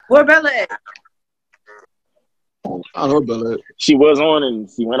Where Bella at? I don't know Bella. She was on and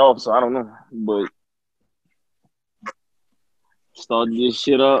she went off, so I don't know. But start this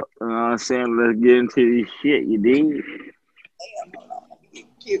shit up. You know what I'm saying? Let's get into this shit, you dig? Damn, hold on. Let me get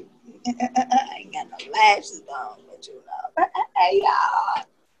cute. I ain't got no lashes on, but you know. Hey, y'all.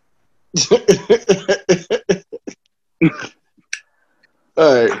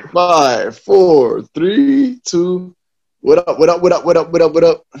 All right, 5, 4, 3, 2. What up? What up? What up? What up? What up? What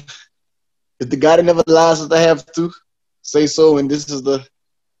up? If the guy that never lies us, I have to say so. And this is the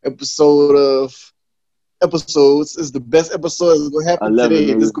episode of episodes. This is the best episode that's gonna happen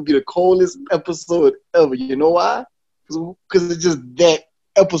today. This could be the coldest episode ever. You know why? Because it's just that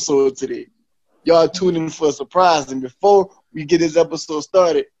episode today. Y'all tune in for a surprise. And before we get this episode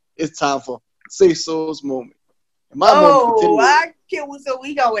started, it's time for Say So's moment. And my moment today, I can't. So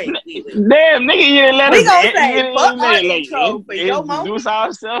we go wait. Damn, nigga, you didn't let us. We gonna say fuck our intro for your moment. Introduce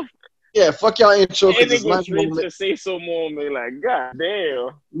ourselves. Yeah, fuck y'all intro because it's my moment. moment. Say so moment, like god damn.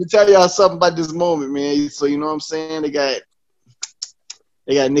 Let me tell y'all something about this moment, man. So you know what I'm saying? They got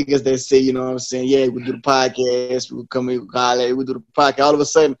niggas that say, you know what I'm saying? Yeah, we do the podcast. We come in, we do the podcast. All of a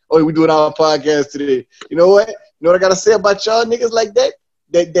sudden, oh, we doing our podcast today. You know what? You know what I gotta say about y'all niggas like that?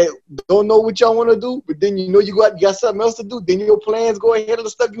 That don't know what y'all want to do, but then you know you got something else to do. Then your plans go ahead of the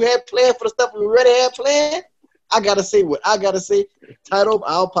stuff you had planned for the stuff we already had planned. I gotta say what I gotta say. Title of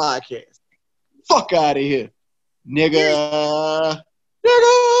our podcast. Fuck out of here, nigga.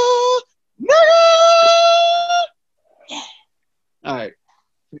 All right.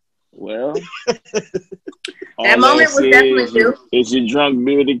 Well, that moment was definitely you. It's your drunk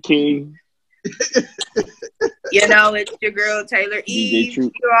bearded king. You know, it's your girl Taylor Eve.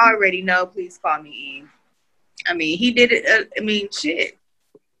 You already know. Please call me Eve. I mean, he did it. Shit.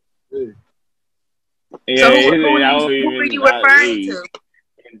 Yeah, so who were you referring to?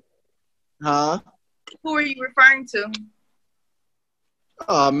 Huh? Who are you referring to?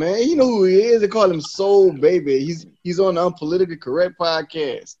 Oh man, you know who he is. They call him Soul Baby. He's on the Unpolitically Correct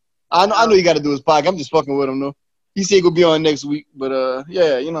podcast. I know you got to do his podcast. I'm just fucking with him though. He said he'll be on next week, but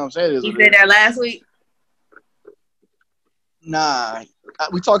yeah, you know what I'm saying. He said that last week. Nah,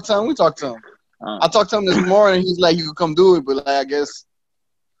 we talked to him. I talked to him this morning. He's like, you could come do it, but like, I guess.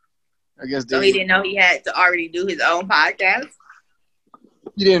 So he didn't know he had to already do his own podcast.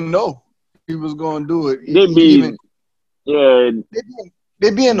 He didn't know he was going to do it.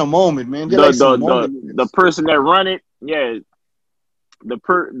 They be in the moment, man. The person that run it, yeah. The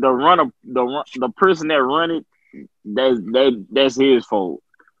person that run it, that's his fault.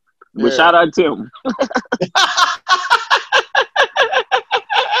 But yeah. Shout out to him.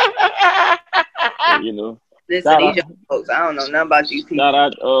 You know. Listen, these young folks, I don't know nothing about these people. Shout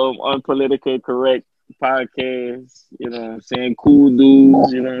out Unpolitically Correct podcast. You know what I'm saying? Cool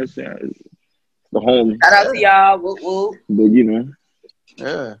dudes, you know what I'm saying? The homie. Shout out to y'all. Whoop, whoop. But you know.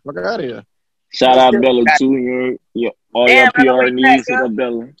 Yeah, fuck out of here. Shout out Bella too. All your PR needs to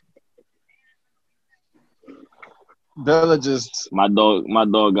Bella. Bella just my dog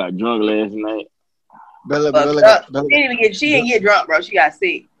got drunk last night. Bella she didn't get drunk, bro. She got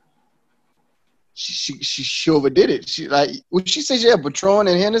sick. She overdid it. She would she say she had Patron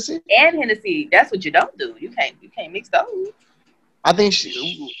and Hennessy? And Hennessy. That's what you don't do. You can't mix those. I think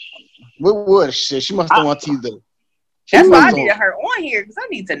what was shit? She must have want to either. That's why I needed her on here because I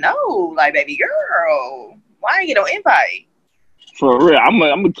need to know, like, baby girl, why ain't you no invite? For real, I'm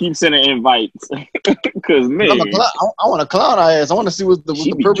gonna keep sending invites because man, I want to clown her ass. I want to see what the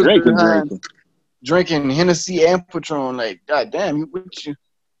purpose behind drinking Hennessy and Patron. Like, goddamn, what you?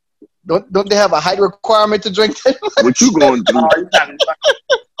 Don't they have a height requirement to drink that much? What you going to do?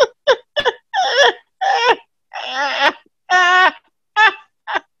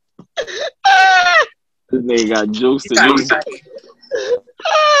 This nigga got jokes to do.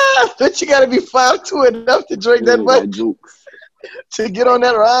 Don't you gotta be 5'2" enough to drink that much? Jokes. To get on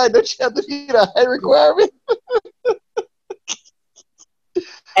that ride, don't you have to meet a height requirement?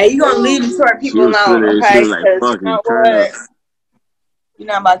 Hey, you gonna leave these short people alone, okay? Because you know what? You're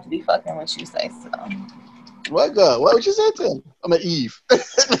not about to be fucking what you say, so. What God? What would you say to him? I'm an Eve.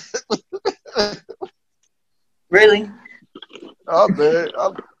 Really? Oh, man.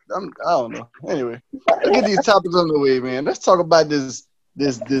 I don't know. Anyway, let's get these topics on the way, man. Let's talk about this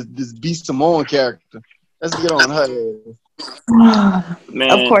B. Simone character. Let's get on her. Man.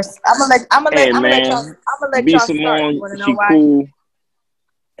 Of course, I'm gonna let B. y'all Simone, start. she cool.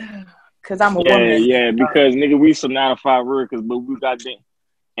 Cause I'm a woman. Yeah, because nigga, we some 9-to-5 workers, but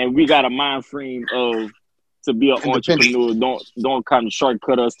we got a mind frame of to be an entrepreneur. Don't kind of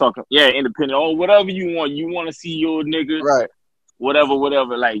shortcut us talking. Yeah, independent. Oh, whatever you want. You want to see your nigga. Right.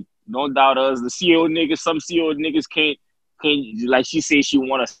 whatever. Like, don't doubt us. The CEO niggas, some CEO niggas can't like she said she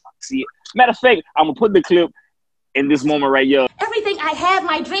want to see it. Matter of fact, I'm gonna put the clip in this moment right here. Everything I have,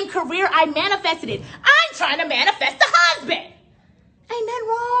 my dream career, I manifested it. I'm trying to manifest a husband. Ain't nothing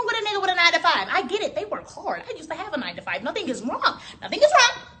wrong with a nigga with a 9 to 5. I get it. They work hard. I used to have a 9 to 5. Nothing is wrong. Nothing is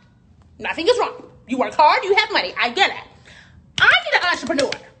wrong. Nothing is wrong. You work hard, you have money. I get it. I need an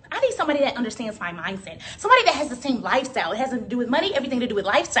entrepreneur. I need somebody that understands my mindset. Somebody that has the same lifestyle. It has nothing to do with money, everything to do with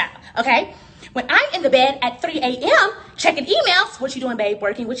lifestyle. Okay? When I'm in the bed at 3 a.m. checking emails, what you doing, babe?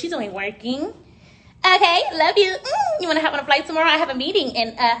 Working. What you doing? Working. Okay, love you. You want to hop on a flight tomorrow? I have a meeting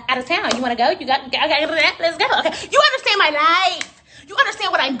in out of town. You want to go? You got? Okay, let's go. Okay, you understand my life. You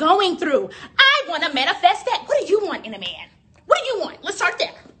understand what I'm going through. I want to manifest that. What do you want in a man? What do you want? Let's start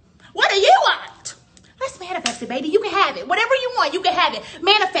there. What do you want? Let's manifest it, baby. You can have it. Whatever you want, you can have it.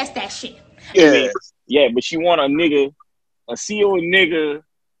 Manifest that shit. Yeah, but she want a nigga, a CEO nigga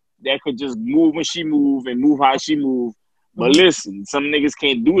that could just move when she move and move how she move. But listen, some niggas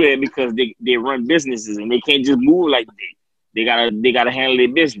can't do that because they run businesses and they can't just move like they gotta handle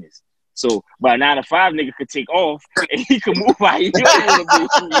their business. So, but a 9 to 5 nigga could take off and he could move how he want to move.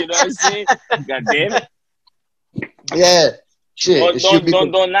 You know what I'm saying? God damn it. Yeah. Shit.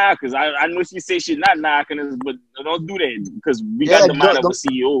 Don't knock, because I know she said she's not knocking us, but don't do that because we got the mind of a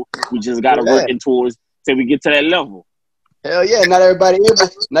CEO. We just gotta working towards till we get to that level. Hell yeah, not everybody able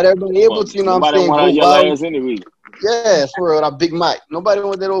to, you know what I'm saying? Nobody want your ass anyway. Yeah, for real, Big Mike. Nobody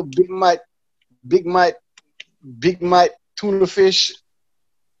want that old Big Mike tuna fish.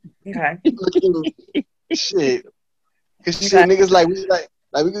 Okay. Shit. Cause shit, niggas like we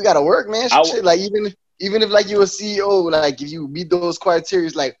just gotta work, man. Shit, like even if like you a CEO, like if you meet those criteria,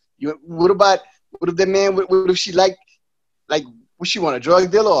 like what if that man? What if she like what she want, a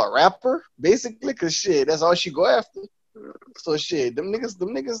drug dealer or a rapper, basically? Cause shit, that's all she go after. So shit, them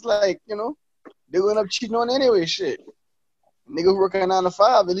niggas like, you know, they end up cheating on anyway. Shit, nigga working 9 to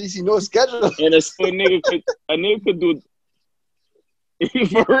 5, at least he knows schedule. And a nigga could do.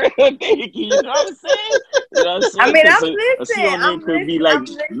 For real, thank you. You know what I'm saying? You know what I'm saying? I mean, I'm listening. Could be like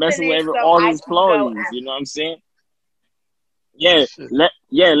messing with all his employees. You know what I'm saying? Yeah,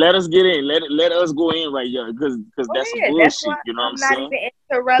 let us get in. Let us go in right here, because that's some bullshit. You know what I'm saying? I'm not even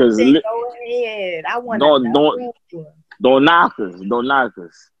interrupting. Go ahead. I want to don't knock us. Don't knock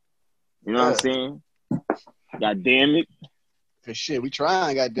us. You know what I'm saying? God damn it. Cause shit, we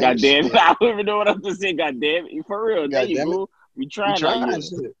trying. God damn it. I don't even know what I'm saying. God damn it. For real. There you go. We trying.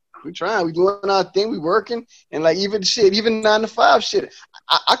 We trying. We doing our thing. We working, and like even 9 to 5 shit.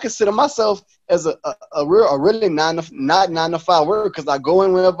 I consider myself as a really not 9 to 5 worker, because I go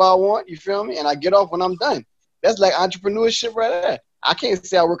in whenever I want. You feel me? And I get off when I'm done. That's like entrepreneurship right there. I can't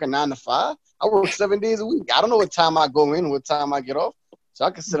say I work a 9 to 5. I work 7 days a week. I don't know what time I go in, what time I get off. So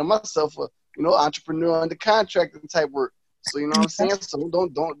I consider myself a entrepreneur under contracting type work. So you know what I'm saying? So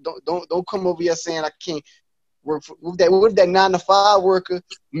don't come over here saying I can't work for what if that 9 to 5 worker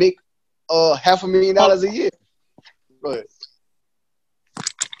make $500,000 a year. Right.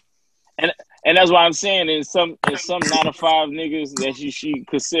 And that's why I'm saying in some 9 to 5 niggas that she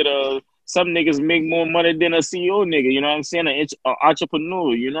consider, some niggas make more money than a CEO nigga, you know what I'm saying? An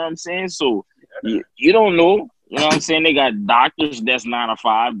entrepreneur, you know what I'm saying? So you don't know, you know what I'm saying? They got doctors that's 9 to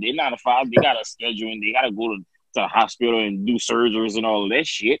 5. They 9 to 5. They got a schedule and they got to go to the hospital and do surgeries and all of that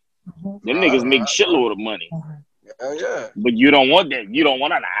shit. Them niggas make shitload of money. Yeah. But you don't want that. You don't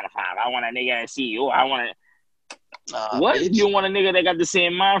want a 9 to 5. I want a nigga that's CEO. I want what? Bitch. You want a nigga that got the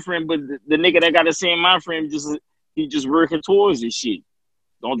same mind frame, but the nigga that got the same mind frame just working towards this shit.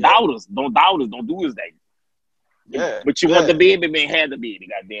 Don't doubt us. Don't doubt us. Don't do us that. Yeah. But you want the baby, man, had the baby,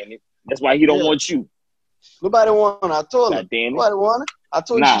 goddamn it. That's why he don't want you. Nobody want her. I told her. Nobody want her. I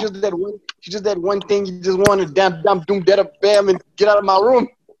told her she just that one thing you just want to damn doom that up bam and get out of my room.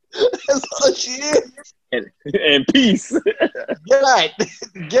 That's all she is. And peace. Get out.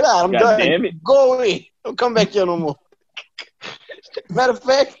 Get out. I'm done. Damn it. Go away. Don't come back here no more. Matter of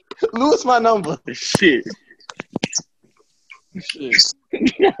fact, lose my number. Shit.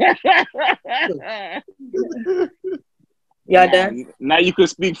 Y'all done? Now you can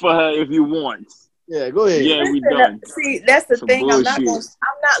speak for her if you want. Yeah, go ahead. Yeah, we done. See, that's the thing. Bullshit.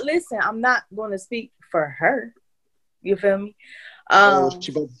 I'm not going to speak for her. You feel me?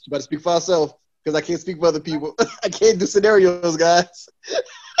 She about to speak for herself, because I can't speak for other people. I can't do scenarios, guys.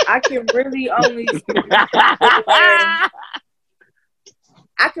 I can really only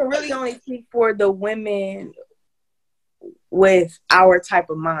speak for the women with our type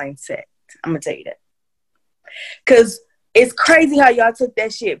of mindset. I'm gonna tell you that, because it's crazy how y'all took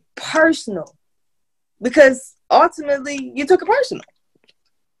that shit personal. Because ultimately you took it personal.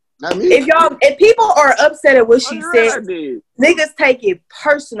 Not me. If people are upset at what she said, niggas take it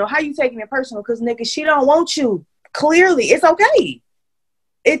personal. How you taking it personal? Because nigga, she don't want you. Clearly, it's okay.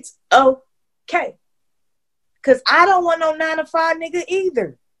 It's okay. Because I don't want no 9 to 5 nigga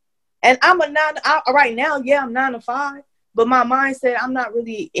either. And I'm right now, yeah, I'm 9 to 5. But my mindset, I'm not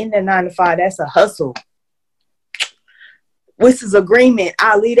really in the 9 to 5. That's a hustle. This is agreement.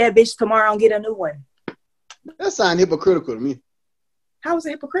 I'll leave that bitch tomorrow and get a new one. That sounds hypocritical to me. How is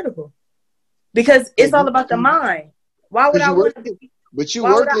it hypocritical? Because it's all about the mind. Why would I want to? But you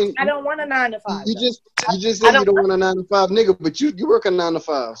working. I don't want a 9 to 5. You just said you don't want a 9 to 5 nigga, but you work a 9 to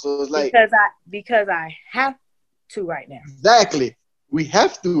 5. So it's like because I have to right now. Exactly. We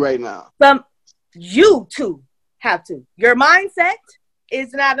have to right now. You two have to. Your mindset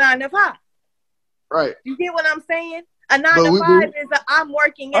is not 9 to 5. Right. You get what I'm saying? A 9 to 5 is I'm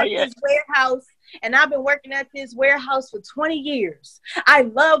working at this warehouse, and I've been working at this warehouse for 20 years. I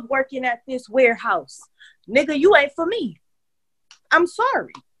love working at this warehouse. Nigga, you ain't for me. I'm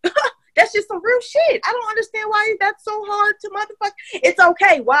sorry. That's just some real shit. I don't understand why that's so hard to motherfucker. It's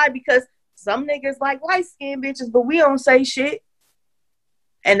okay. Why? Because some niggas like light-skinned bitches, but we don't say shit.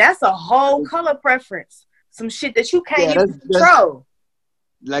 And that's a whole color preference. Some shit that you can't even control.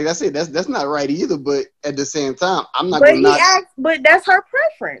 Like I said, that's not right either. But at the same time, I'm not. But that's her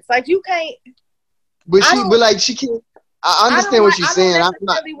preference. Like you can't. But she can't. I understand what she's saying. I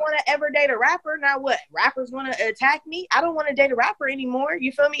don't really want to ever date a rapper. Now what? Rappers want to attack me? I don't want to date a rapper anymore.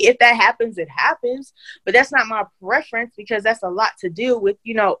 You feel me? If that happens, it happens. But that's not my preference because that's a lot to deal with.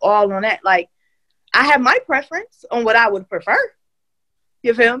 You know, all on that. Like I have my preference on what I would prefer.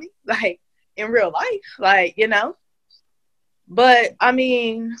 You feel me? Like in real life, like you know. But I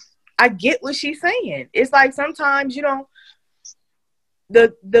mean, I get what she's saying. It's like sometimes you know,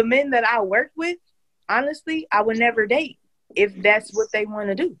 the men that I work with, honestly, I would never date if that's what they want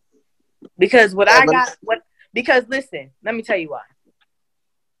to do. Because because listen, let me tell you why.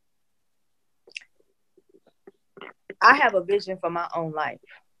 I have a vision for my own life,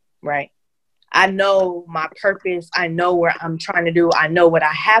 right? I know my purpose. I know where I'm trying to do. I know what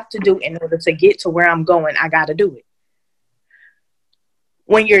I have to do in order to get to where I'm going. I got to do it.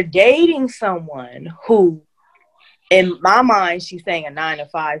 When you're dating someone who, in my mind, she's saying a 9 to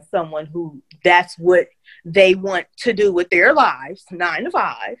 5, someone who that's what they want to do with their lives, 9 to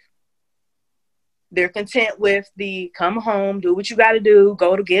 5. They're content with the come home, do what you got to do,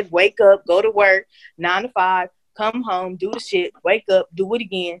 wake up, go to work, 9 to 5, come home, do the shit, wake up, do it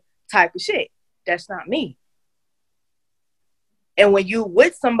again, type of shit. That's not me. And when you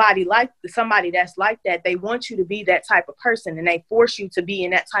with somebody that's like that, they want you to be that type of person and they force you to be in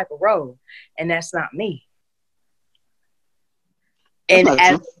that type of role. And that's not me. And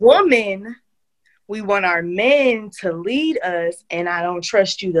as women, we want our men to lead us, and I don't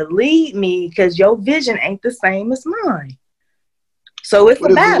trust you to lead me because your vision ain't the same as mine. So it's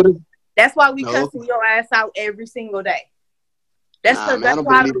a battle. That's why we cussing your ass out every single day. That's why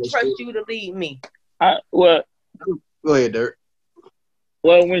I don't trust you to lead me. Go ahead, Dirk.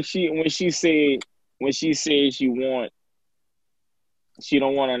 Well, when she said she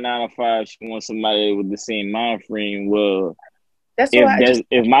don't want a 9 to 5, she wants somebody with the same mind frame. Well,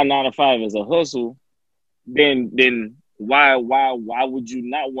 if my 9 to 5 is a hustle, then why would you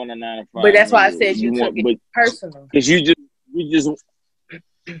not want a 9 to 5? But that's why I said you took it personal. Because you just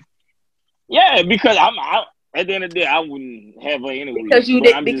yeah. Because I'm at the end of the day, I wouldn't have her anyway. Because you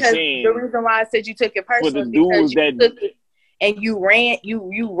did. Because the reason why I said you took it personal for the dudes that took it. And you ran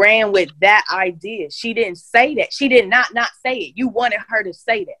with that idea. She didn't say that. She did not say it. You wanted her to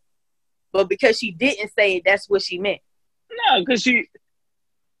say that. But because she didn't say it, that's what she meant. No, because if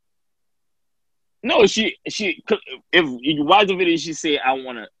you watch the video, she said, I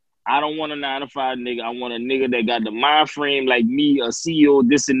don't want a 9 to 5 nigga. I want a nigga that got the mind frame like me, a CEO,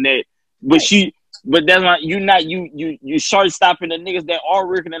 this and that. But that's not you short stopping the niggas that are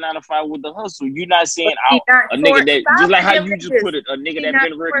working a 9 to 5 with the hustle. You're not saying a nigga that just like how you just put it, a nigga that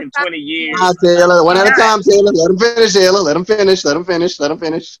been working 20 years. Taylor, one at a time, Taylor. Let him finish, Taylor. Let him finish. But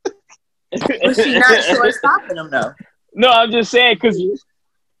she's not short stopping him though. No, I'm just saying because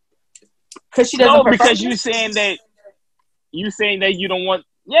she doesn't. No, because you saying that you don't want.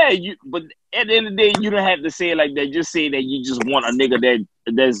 Yeah, but at the end of the day, you don't have to say it like that. Just say that you just want a nigga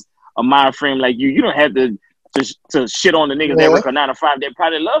that's a mind frame like you. You don't have to shit on the niggas that work a 9 to 5. They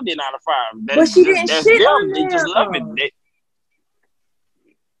probably love their 9 to 5. But she didn't shit on them. They just love it.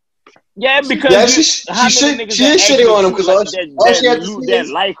 Because she is shitting on him because all she had to say that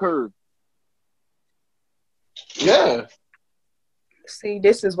like her. Yeah. See,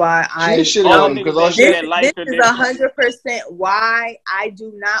 this is why She shit All on the him niggas because all that she say this that life this or is death. 100% why I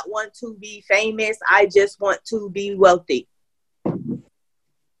do not want to be famous. I just want to be wealthy.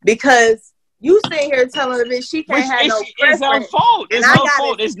 Because you sit here telling her that she Which can't have no is her preference, fault. and It's I her gotta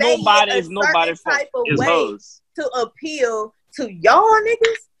fault. It's say it nobody. a It's nobody's certain fault. type of It's way hers. to appeal to y'all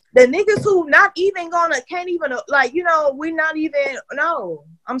niggas. The niggas who not even can't even, like, you know, we're not even, no,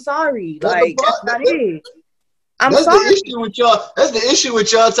 I'm sorry. Like, that's not it. I'm That's sorry. the issue with y'all. That's the issue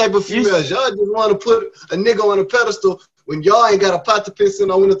with y'all type of females. Y'all just want to put a nigga on a pedestal when y'all ain't got a pot to piss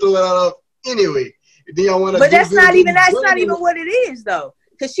in. I want to throw it out of anyway. Then y'all want to. But that's not even what it is though.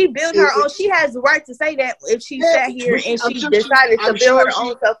 Because she built her own. She has the right to say that if she sat here and she decided to build her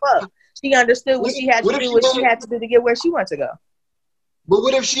own stuff up. She understood what she had to do, what she had to do to get where she wants to go. But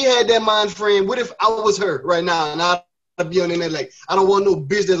what if she had that mind frame? What if I was her right now and I'd be on the internet like, I don't want no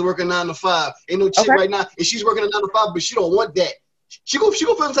bitch that's working 9 to 5. Ain't no chick right now, and she's working a 9 to 5, but she don't want that. She go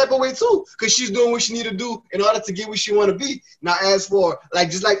feel the type of way too, because she's doing what she need to do in order to get where she want to be. Now, as for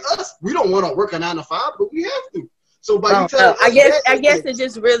just like us, we don't want to work a 9 to 5, but we have to. So by you telling I guess it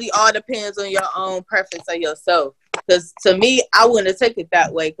just really all depends on your own preference of yourself. Because to me, I wouldn't have taken it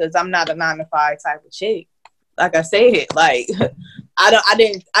that way because I'm not a 9 to 5 type of chick. Like I said, like I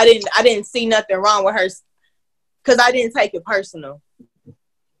didn't see nothing wrong with her because I didn't take it personal.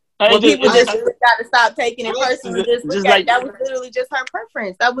 When people just really got to stop taking it personal, just look at that was literally just her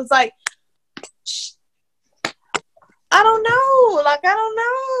preference. That was like, I don't know. Like, I don't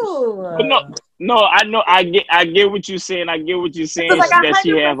know. No, I know. I get what you're saying. I get what you're saying. Like that she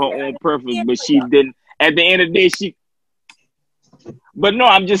have her own preference, but she didn't. At the end of the day, she. But no,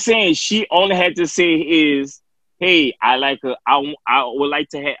 I'm just saying she only had to say is, hey, I would like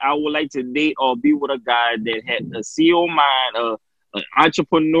to date or be with a guy that had a CEO mind, an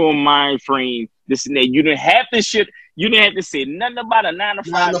entrepreneur mind frame, this and that. You didn't have to say nothing about a 9 to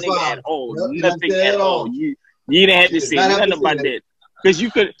 5 nigga at all. Yep, nothing at all. You didn't have to say nothing about that. Because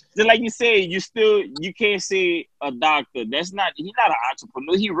you could, just like you said, you can't say a doctor. He's not an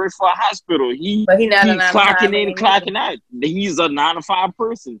entrepreneur. He works for a hospital. He clocking in, clocking out. He's a 9 to 5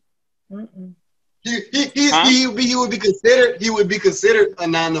 person. He would be considered a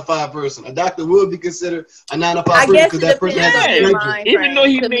 9 to 5 person. A doctor will be considered a 9 to 5 person because that person has a schedule. Even though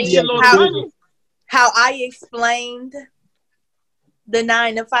he makes a lot of money. How I explained the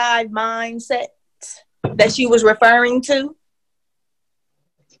 9 to 5 mindset that she was referring to.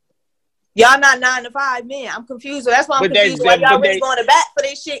 Y'all not 9 to 5 men. I'm confused. That's why I'm confused. Why y'all really going to bat for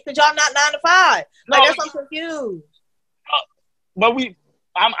this shit? Because y'all not 9 to 5. Like, that's why I'm confused. But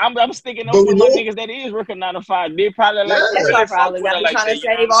I'm sticking up for my niggas that is working 9 to 5. They probably like that's probably got like trying to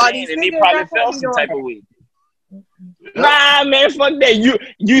save all these and they probably felt some type of way. Nah, man, fuck that.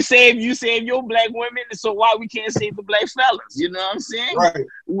 You save your black women, so why we can't save the black fellas? You know what I'm saying? Right.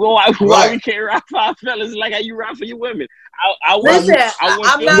 Why we can't rock for our fellas like how you rock for your women? I'm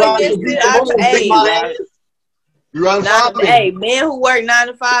not against it. Hey, men who work 9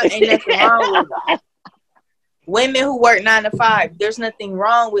 to 5 ain't nothing wrong with it. Women who work 9 to 5, there's nothing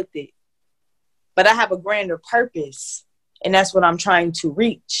wrong with it. But I have a grander purpose, and that's what I'm trying to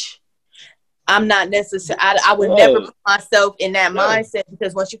reach. I'm not necessarily, I would never put myself in that mindset,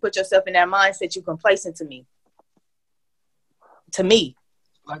 because once you put yourself in that mindset, you complacent to me.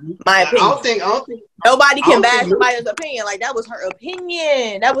 My opinion. I don't think nobody can bash somebody's opinion. Like, that was her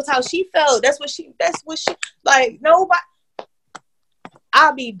opinion. That was how she felt. That's what she like, nobody.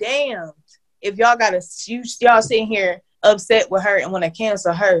 I'll be damned if y'all y'all sitting here upset with her and want to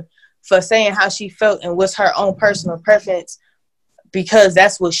cancel her for saying how she felt and what's her own personal preference, because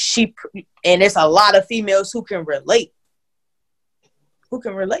that's what and it's a lot of females who can relate.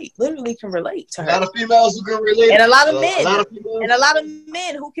 Literally can relate to her. A lot of females who can relate. And a lot of men. And a lot of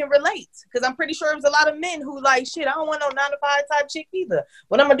men who can relate. Because I'm pretty sure there's a lot of men who like, shit, I don't want no 9 to 5 type chick either.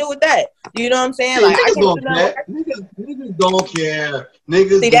 What I'm going to do with that? You know what I'm saying? Like, niggas don't care. Niggas don't care.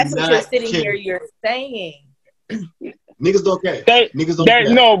 Niggas see, that's what you're sitting here, you're saying. Niggas don't care. Niggas don't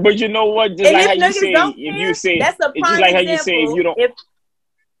care. No, but you know what? Just like how you say, if you say, that's a prime just like how example. you say, if you don't.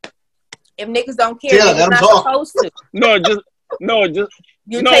 If niggas don't care, they're not supposed to.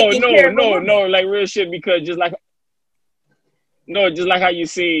 Like real shit, because just like how you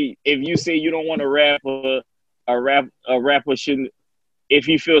say, if you say you don't want a rapper shouldn't, if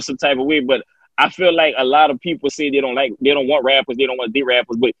he feels some type of way. But I feel like a lot of people say they don't want rappers, they don't want the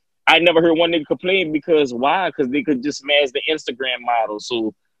rappers, but I never heard one nigga complain because why? Because they could just smash the Instagram model.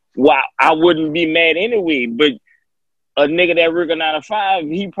 So why I wouldn't be mad anyway. But a nigga that work a 9 to 5,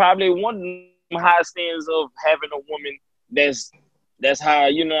 he probably want high standards of having a woman that's how,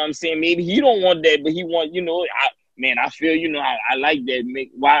 you know what I'm saying? Maybe he don't want that, but he want, you know, man, I feel I like that.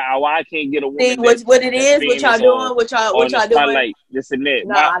 Why I can't get a woman? See what it is? What y'all doing? What y'all doing? This and that.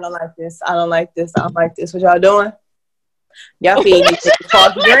 No, I don't like this. I don't like this. What y'all doing? Y'all feeding these niggas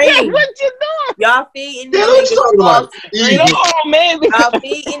false dreams. What you doing? Y'all feeding these niggas false dreams. No, man. Y'all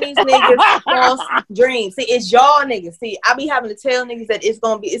feeding these niggas false dreams. See, it's y'all niggas. See, I be having to tell niggas that it's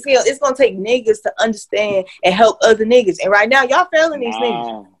gonna take niggas to understand and help other niggas. And right now, y'all failing these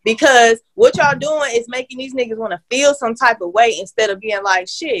niggas because what y'all doing is making these niggas want to feel some type of way instead of being like,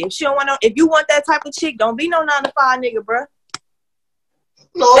 shit. If you want that type of chick, don't be no 9-to-5 nigga, bruh.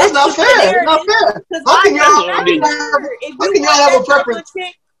 No, it's not fair. It's not fair. How can y'all have a preference?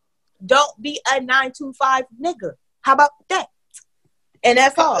 Don't be a 9-to-5 nigga. How about that? And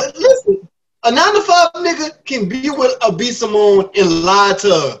that's all. Listen, a 9-to-5 nigga can be with a B Simone and lie to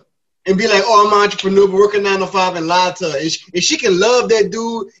her and be like, "Oh, I'm an entrepreneur, but working 9-to-5," and lie to her. And she can love that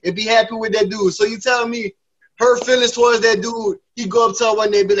dude and be happy with that dude. So you telling me her feelings towards that dude? He go up to her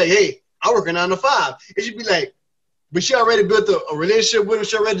one day and be like, "Hey, I work a 9-to-5," and she be like. But she already built a relationship with him.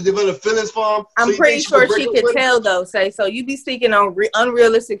 She already developed feelings for him. I'm pretty sure she could tell, though. So you be speaking on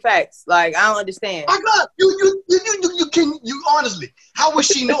unrealistic facts. Like, I don't understand. My God, you honestly, how would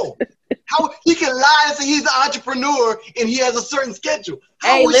she know? How he can lie and say he's an entrepreneur and he has a certain schedule?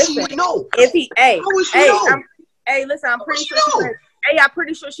 How would she know? I'm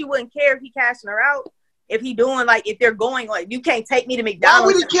pretty sure she wouldn't care if he cashing her out. If he doing if they're going you can't take me to McDonald's. Why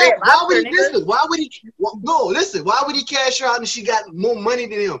would he care? Why would he cash her out and she got more money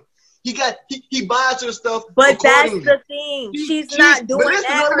than him? He buys her stuff. But that's the thing. She's not doing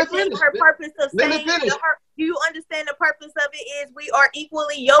that. Her purpose of saying do you understand the purpose of it is we are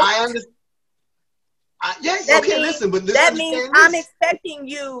equally yoked. I understand. That means I'm expecting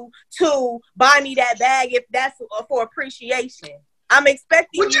you to buy me that bag if that's for appreciation. I'm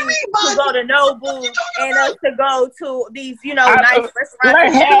expecting you to go to Nobu and us to go to these, nice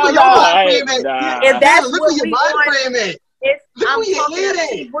restaurants. If that's what we want,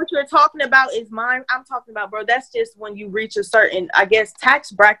 what you're talking about is mine. I'm talking about, bro, that's just when you reach a certain, I guess,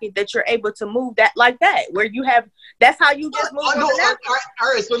 tax bracket that you're able to move that like that, where you have, that's how you just move. All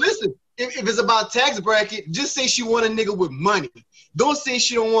right, so listen, if it's about tax bracket, just say she want a nigga with money. Don't say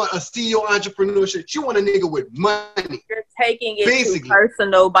she don't want a CEO entrepreneur. She want a nigga with money. You're taking it too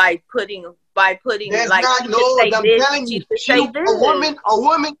personal by putting that's like not, no, I'm telling you, a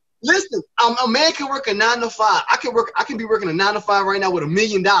woman. Listen, a man can work a 9-to-5. I can be working a 9-to-5 right now with $1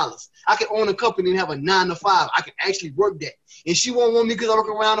 million. I can own a company and have a 9-to-5. I can actually work that. And she won't want me because I work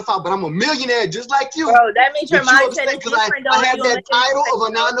around 9-to-5, but I'm a millionaire just like you. Bro, that means your mindset is different. I have that title of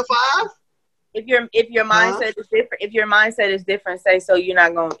a 9-to-5. If your mindset is different, if your mindset is different, say so. You're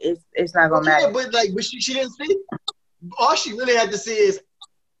not gonna. It's not gonna matter. But she didn't say. All she really had to say is,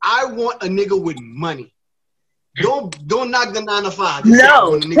 "I want a nigga with money." Don't knock the 9-to-5.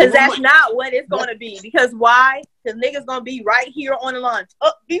 No, because that's not what it's gonna be. Because why? Because niggas gonna be right here on the line.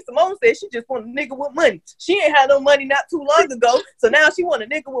 Oh, B Simone said she just want a nigga with money. She ain't had no money not too long ago, so now she want a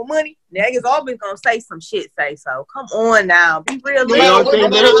nigga with money. Niggas always gonna say some shit. Say so. Come on now, be real.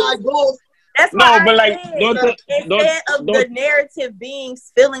 That's why instead of the narrative being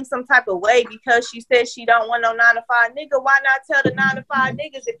feeling some type of way because she said she don't want no 9-to-5 nigga, why not tell the 9-to-5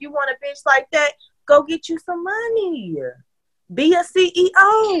 niggas if you want a bitch like that, go get you some money, be a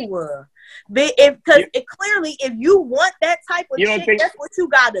CEO. Because clearly, if you want that type of shit, that's what you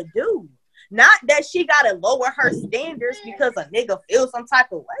gotta do. Not that she gotta lower her standards because a nigga feels some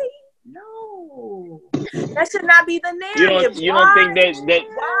type of way. No, that should not be the narrative. You don't think that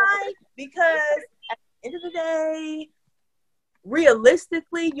why? Because at the end of the day,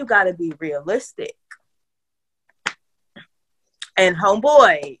 realistically, you gotta be realistic. And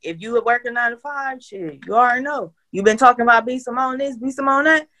homeboy, if you were working 9-to-5, shit, you already know. You've been talking about B Simone this, B Simone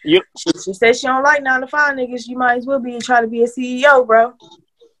that. Yep. She said she don't like 9-to-5 niggas. You might as well be trying to be a CEO, bro.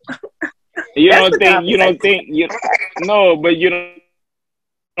 You don't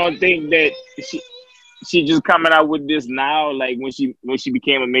think that she just coming out with this now? Like when she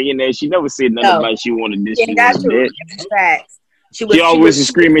became a millionaire, she never said nothing about she wanted this. She wanted that. Facts. She always was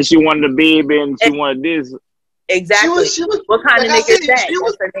screaming she wanted a baby and she wanted this. Exactly. She was, what kind of nigga is that?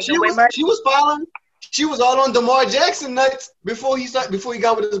 She was following. She was all on DeMar Jackson nuts before he got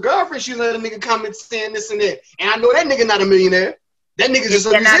with his girlfriend. She let a nigga comment saying this and that. And I know that nigga not a millionaire. That nigga just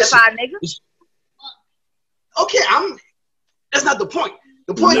a musician. 9-to-5 nigga? Okay, that's not the point.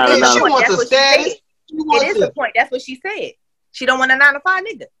 The point is she wants a status. It is the point. That's what she said. She don't want a 9-to-5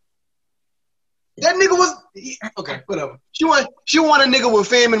 nigga. That nigga was okay. Whatever. She want a nigga with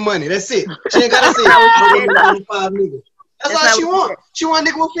fame and money. That's it. She ain't gotta say I don't want a 9-to-5 nigga. That's all she want. She want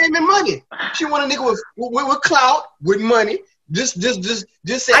a nigga with fame and money. She want a nigga with clout, with money. Just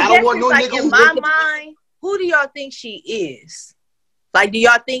say I don't want no like nigga. In my mind, who do y'all think she is? Like, do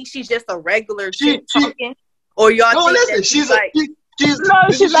y'all think she's just a regular chick talking, or y'all think that she's like?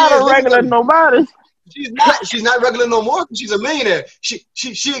 She's not a regular nobody. She's not regular no more because she's a millionaire. She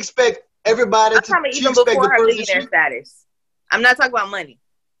expects everybody I'm talking even before her millionaire status. I'm not talking about money.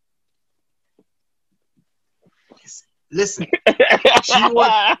 Listen,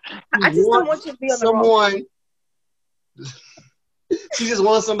 I just don't want you to be on someone. She just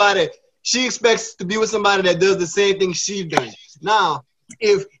wants somebody. She expects to be with somebody that does the same thing she's done. Now,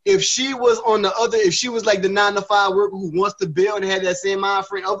 if she was on the other, if she was like the 9-to-5 worker who wants to build and had that same mind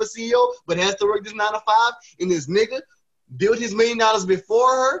frame of a CEO, but has to work this 9-to-5, and this nigga built his $1 million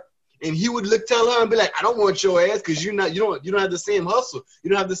before her, and he would tell her and be like, I don't want your ass because you don't have the same hustle, you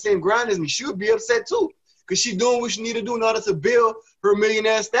don't have the same grind as me. She would be upset too. Because she's doing what she need to do in order to build her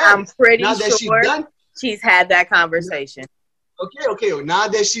millionaire status. I'm pretty sure she's had that conversation. Okay. Now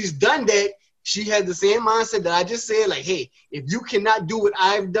that she's done that, she has the same mindset that I just said. Like, hey, if you cannot do what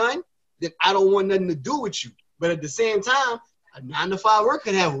I've done, then I don't want nothing to do with you. But at the same time, a 9-to-5 worker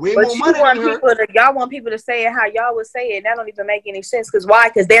can have way more money than her. Y'all want people to say it how y'all would say it. And that don't even make any sense. Because why?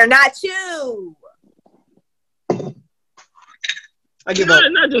 Because they're not you. I give up.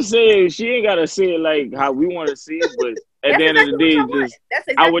 Not just saying she ain't gotta say it like how we want to see it, but at the end of the day,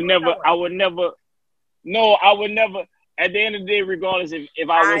 I would never. At the end of the day, regardless if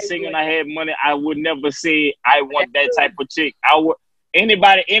I was single and I had money, I would never say I want that type of chick. I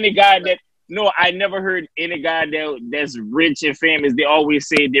never heard any guy that's rich and famous. They always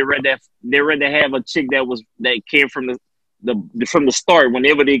say they rather have a chick that came from the start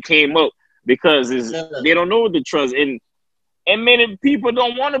whenever they came up because they don't know the trust and many people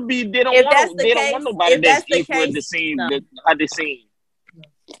don't want to be. They don't want nobody that's equal the same. How they same.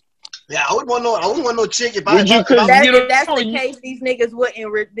 Yeah, I wouldn't want no chick if that's the case. These niggas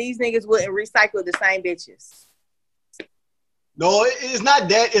wouldn't recycle the same bitches. No, it's not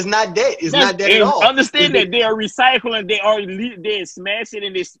that. It's not that at all. Understand that they are recycling. They smash it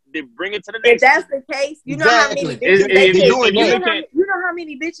and they bring it to the next. If that's the case, you know how many bitches you know how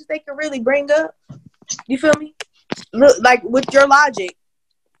many bitches they can really bring up. You feel me? Look, like with your logic.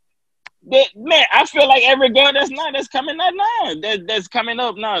 Man, I feel like every girl that's coming up now, that's coming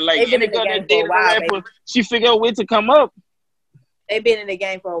up now. Like any girl that dated a rapper, she figure out a way to come up. They've been in the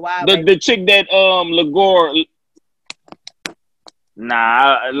game for a while. The chick that Lagore,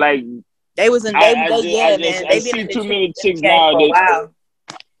 like they was in. I see too many chicks now.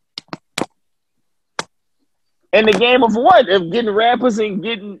 In the game of what? Of getting rappers and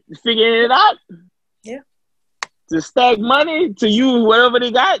figuring it out. Yeah. To stack money, to use whatever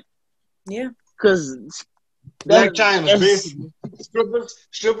they got. Yeah, because Black China, basically.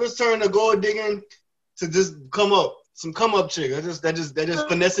 Strippers turn to gold digging to just come up. Some come up chick. That just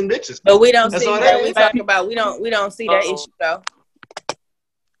finessing bitches. But we don't see that. We talk about we don't see that issue though.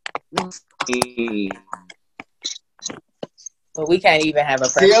 But we can't even have a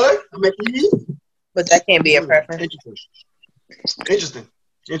preference. But that can't be a preference. Interesting.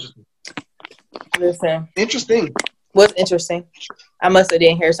 Listen. Interesting. What's interesting? I must have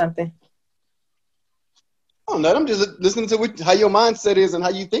didn't hear something. Oh no, I'm just listening to how your mindset is and how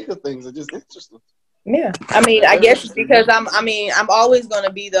you think of things. It's just interesting. Yeah, I mean, I guess it's because I'm always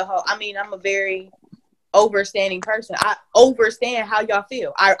gonna be the whole. I mean, I'm a very overstanding person. I overstand how y'all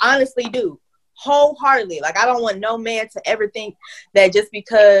feel. I honestly do, wholeheartedly. Like, I don't want no man to ever think that just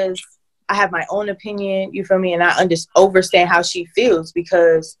because I have my own opinion, you feel me, and I overstand how she feels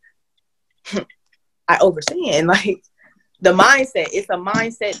because I overstand. Like, the mindset, it's a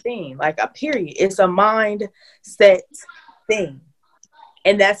mindset thing. Like, a period. It's a mindset thing.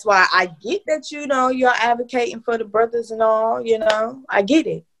 And that's why I get that, you're advocating for the brothers and all, I get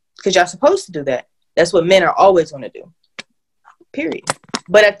it. Because y'all supposed to do that. That's what men are always going to do. Period.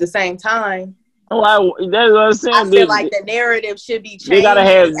 But at the same time, that's what I'm saying. I feel like the narrative should be changed. They gotta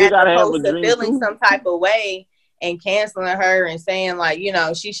have a dream feeling some type of way and canceling her and saying, like,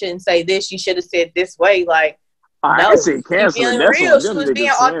 she shouldn't say this. She should have said this way. Like, I say canceling. That's real. She was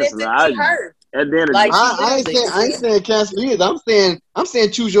being authentically her. At the end of I ain't saying cancel either. I'm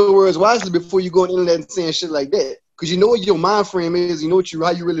saying choose your words wisely before you go on the internet and saying shit like that. Because you know what your mind frame is. You know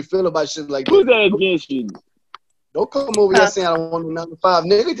how you really feel about shit like that. Who's that against you? Don't come over here saying I don't want a 9-to-5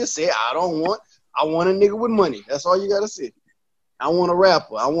 nigga. Just say I want a nigga with money. That's all you gotta say. I want a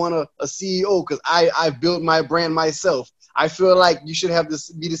rapper. I want a CEO because I built my brand myself. I feel like you should have this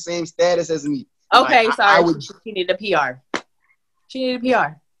be the same status as me. Okay, sorry. She needed a PR. She needed a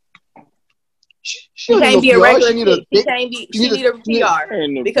PR. She He don't can't need be a no PR. regular She need a chick. He thing. can't be. She She need need a PR.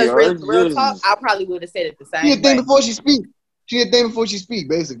 Ain't no Because PR, real just- talk, I probably would have said it the She need same a thing way. before she speak. She need a thing before she speak,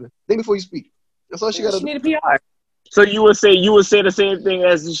 basically. Think before you speak. That's all she gotta She do. need a PR. So you would say the same thing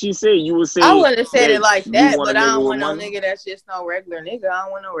as she said. You would say I wouldn't have said that it like you that, want a but I nigga don't with want no money? nigga that's just no regular nigga. I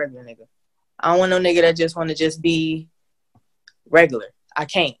don't want no regular nigga. I don't want no nigga that just want to just be regular. I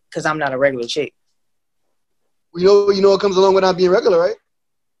can't, because I'm not a regular chick. You know what comes along with not being regular, right?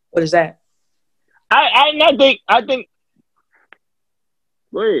 What is that? I think.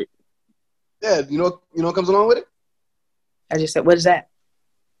 Wait. Yeah, you know what comes along with it? I just said, what is that?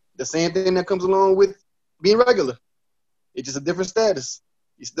 The same thing that comes along with being regular. It's just a different status.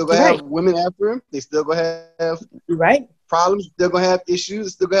 You still gonna Right. have women after him. They still gonna have You right? problems. Still gonna have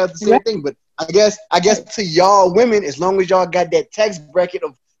issues. Still gonna have the same thing. But I guess to y'all women, as long as y'all got that tax bracket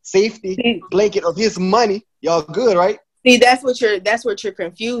of safety blanket of his money, y'all good, right? See, that's what you're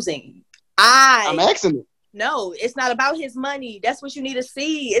confusing. I'm asking it. No, it's not about his money. That's what you need to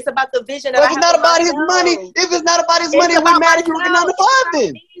see. It's about the vision. Well, that if I it's have not for about his myself. money, if it's not about his It's money, it wouldn't about matter if you working 9 to 5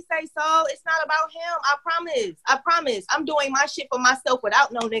 then. You say so. It's not about him. I promise. I'm doing my shit for myself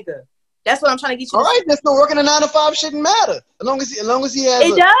without no nigga. That's what I'm trying to get you. All right, that's no working a 9 to 5 shouldn't matter. As long as he has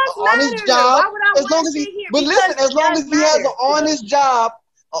It a does honest matter. job. Why would I As long wanna as he, sit here? but Because listen, as it long does as he has matter. an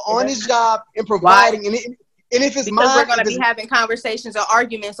honest job in providing, and if it's Because mine, we're going to be having conversations or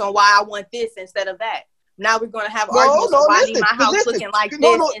arguments on why I want this instead of that. Now we're going to have arguments on why I need my house looking like this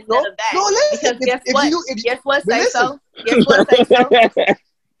instead of that. No, listen. Because guess what? but Say listen. so. Guess what? Say so.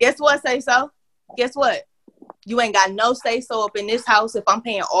 Guess what? Say so. Guess what? You ain't got no say so up in this house if I'm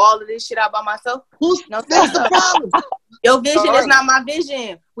paying all of this shit out by myself. No say That's so. the problem. Your vision All right. is not my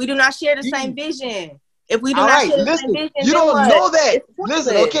vision. We do not share the same vision. If we do All not right, share the listen. same vision, You then don't what? know that. It's pointless.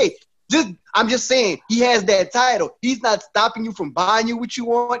 Listen, okay. I'm just saying he has that title. He's not stopping you from buying you what you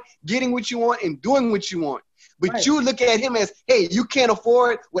want, getting what you want, and doing what you want. But Right. you look at him as, hey, you can't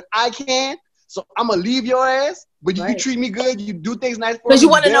afford what I can, so I'm gonna leave your ass. But you Right. treat me good. You do things nice for me. Because you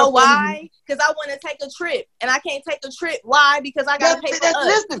want to there know for me. why? Because I want to take a trip, and I can't take a trip. Why? Because I gotta pay for us.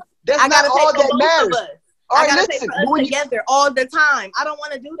 Listen, that's I not gotta pay all for that both matters. of us. All I right, gotta listen. pay but for when us together all the time. I don't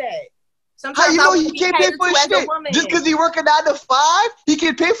want to do that. Sometimes How you I know wanna he be can't pay catered for his to as a shit? woman. Just because he working 9 to 5, he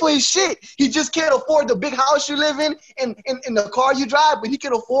can pay for his shit. He just can't afford the big house you live in and the car you drive, but he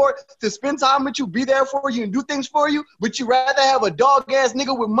can afford to spend time with you, be there for you, and do things for you. But you rather have a dog ass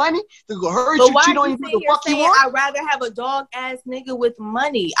nigga with money to go hurt But you, why cheat are on you you, do sitting the here fuck you saying want? I'd rather have a dog ass nigga with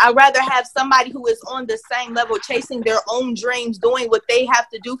money? I'd rather have somebody who is on the same level, chasing their own dreams, doing what they have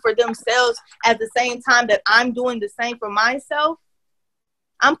to do for themselves at the same time that I'm doing the same for myself.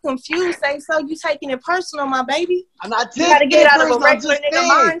 I'm confused. Say so. You taking it personal, my baby? I'm not You gotta taking get it out of a personal. I'm regular just nigga saying,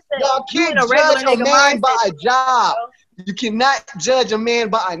 mindset. y'all You can't in a regular judge a nigga man by mindset, a job. bro. You cannot judge a man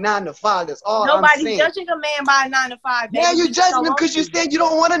by a 9 to 5. That's all I'm Nobody's saying. judging a man by a 9 to 5. Baby. Yeah, you just judging don't him want because you to. said you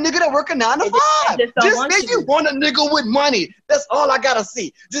don't want a nigga that work a 9 to 5. just don't Just want say you. you want a nigga with money. That's all I gotta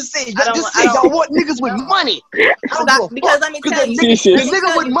see. Just say I don't- y'all want niggas with no. money. I don't give a Because fuck. let me 'Cause tell the you, nigga, let me the nigga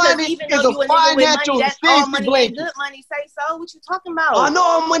tell with you, 'cause money even is though a you a nigga with money, financial that's all safety money blanket. ain't good money. Say so. What you talking about? I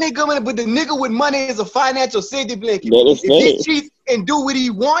know I'm money good money, but the nigga with money is a financial safety blanket. That is If he fair. cheats and do what he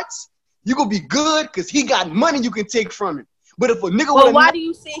wants, you gonna be good because he got money you can take from him. But if a nigga Well, with why a do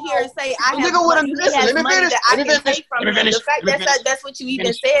you sit here and say I A have nigga with a- money, he listen, has let me money finish, that I let me can finish, take from let me him? finish, The fact let me that's what you even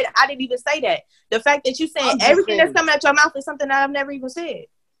finish. said. I didn't even say that. The fact that you saying I'm just everything saying. that's coming out your mouth is something that I've never even said.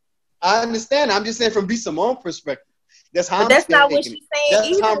 I understand. I'm just saying from B Simone perspective. That's how But I'm that's not what taking she's it. saying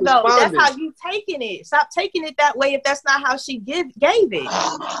That's how either, I'm though. That's responding. how you taking it. Stop taking it that way if that's not how she gave it.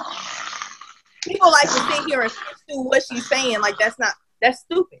 People like to sit here and fish through what she's saying. Like that's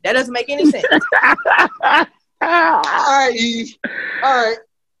stupid. That doesn't make any sense. All right, Eve. All right.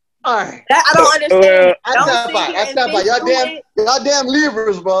 I don't understand. I Don't tap sit out. here I and tap out. fish through it. Y'all damn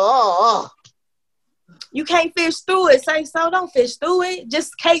levers, bro. You can't fish through it. Say so. Don't fish through it.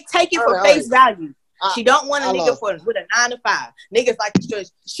 Just take it All for right, face value. She don't want a I nigga lost. with a 9 to 5. Niggas like to stretch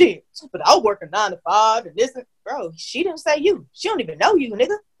shit. But I'll work a 9 to 5 and this. Bro, she didn't say you. She don't even know you,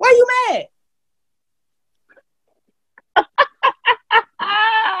 nigga. Why are you mad?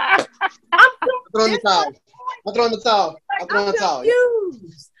 Throw in the towel. I'm throwing the towel. I'm throwing the towel.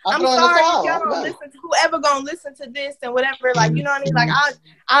 Confused. I'm I'm throwing the sorry towel. if y'all I'm don't done. listen to whoever gonna listen to this and whatever. Like, you know what I mean? Like,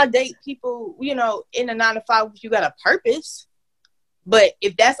 I'll date people, you know, in a 9 to 5 if you got a purpose. But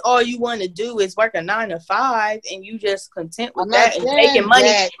if that's all you want to do is work a 9 to 5 and you just content with I'm that not and saying taking money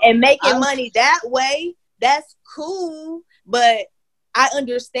that. and making I'm- money that way, that's cool. But I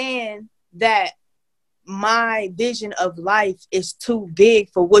understand that my vision of life is too big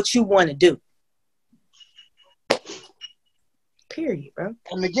for what you want to do. Period, bro.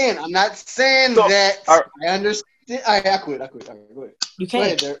 And again, I'm not saying So, that are- I understand. I quit. All right, go ahead. You Go ahead,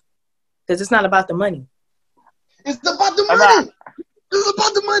 can't, Derek. because it's not about the money. It's about the I'm money. It's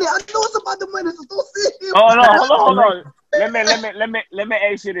about the money. I know it's about the money. So don't sit here. Oh no, hold on. Let me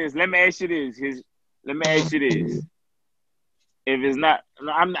ask you this. If it's not,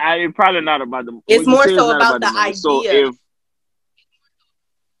 it's probably not about the. It's would you more say so not about the money? idea. So if,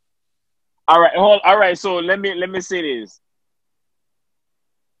 all right. So let me say this.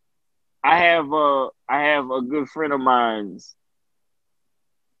 I have a good friend of mine's.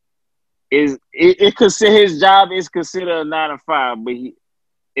 His job is considered a 9-to-5, but he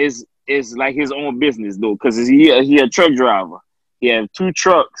is like his own business though, because he a truck driver. He have 2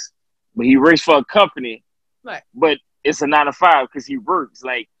 trucks, but he works for a company. Right. But it's a 9-to-5 because he works.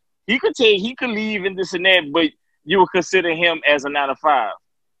 Like he could leave and this and that, but you would consider him as a 9-to-5.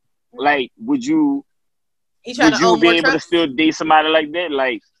 Like, would you be able to still date somebody like that?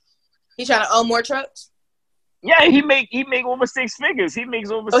 Like, he trying to own more trucks? Yeah, he make over 6 figures. He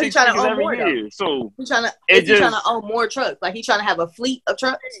makes over 6 figures every year. So he's trying to own more trucks. Like he's trying to have a fleet of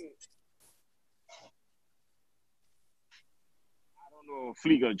trucks. I don't know,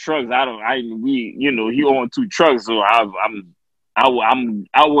 fleet of trucks. He owned 2 trucks, so I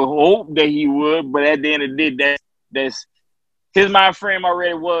would hope that he would, but at the end of the day, that's his mind frame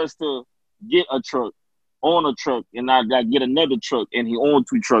already was to get a truck, own a truck, and not get another truck, and he owned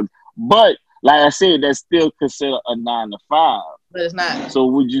 2 trucks. But like I said, that's still considered a 9-to-5. But it's not. So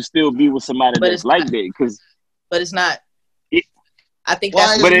would you still be with somebody that's like that? But it's not. I think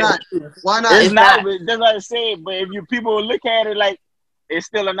Why that's not? Why not? It's not. That's what I said. But if people look at it like it's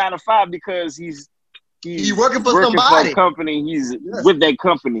still a 9-to-5 because he's working for somebody. For a company. He's with that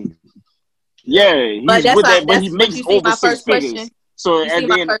company. Yeah, he's with that, but he makes over 6 figures. So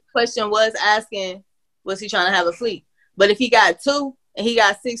my first question was asking, was he trying to have a fleet? But if he got 2 and he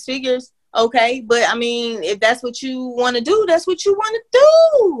got 6 figures, okay. But I mean, if that's what you want to do, that's what you want to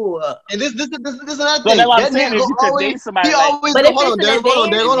do. And this is another thing. That I'm saying is you could date somebody. But if it's an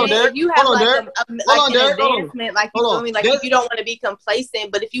advancement, if you have an advancement, like you feel me, like if you don't want to be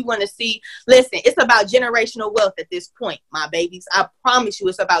complacent, but if you want to see, listen, it's about generational wealth at this point, my babies. I promise you,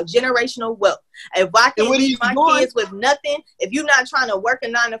 it's about generational wealth. If I can leave my kids with nothing, if you're not trying to work a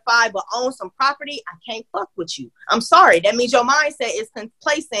 9-to-5 but own some property, I can't fuck with you. I'm sorry. That means your mindset is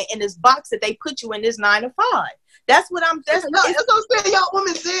complacent in this box that they put you in, this 9-to-5. That's what I'm saying. Y'all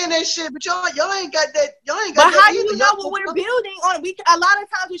women saying that shit, but y'all ain't got that. But how you know what we're building on? A lot of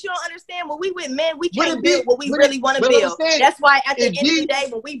times what you don't understand, when we with men, we can't build what we really want to build. That's why at the end of the day,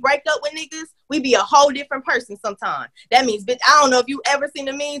 when we break up with niggas, we be a whole different person sometimes. That means, bitch, I don't know if you ever seen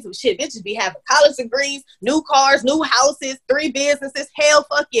the memes of shit. Bitches be having college degrees, new cars, new houses, 3 businesses. Hell,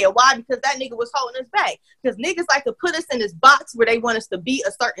 fuck yeah. Why? Because that nigga was holding us back. Because niggas like to put us in this box where they want us to be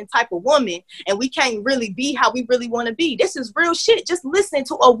a certain type of woman, and we can't really be how we really want to be. This is real shit. Just listening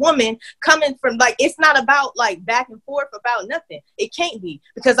to a woman coming from, like, it's not about like back and forth about nothing. It can't be,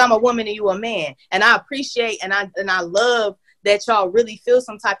 because I'm a woman and you a man, and I appreciate and I love that y'all really feel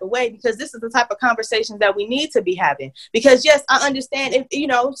some type of way, because this is the type of conversations that we need to be having. Because yes, I understand if,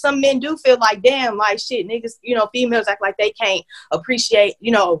 some men do feel like, damn, like shit, niggas, females act like they can't appreciate,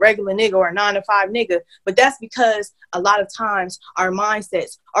 a regular nigga or a 9-to-5 nigga. But that's because a lot of times our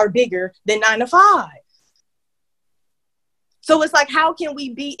mindsets are bigger than 9-to-5. So it's like, how can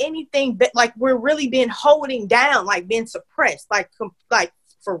we be anything but like we're really being holding down, like being suppressed, like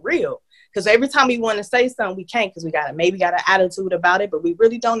for real? Because every time we want to say something, we can't, because we got an attitude about it, but we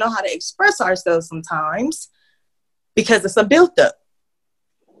really don't know how to express ourselves sometimes because it's a built-up.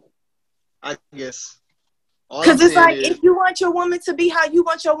 I guess. Because it's like, if you want your woman to be how you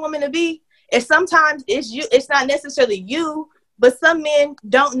want your woman to be, and sometimes it's not necessarily you, but some men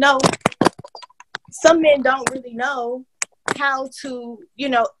don't know. Some men don't really know how to,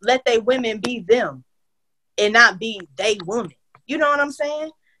 let their women be them and not be they woman. You know what I'm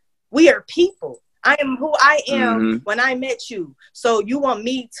saying? We are people. I am who I am when I met you. So you want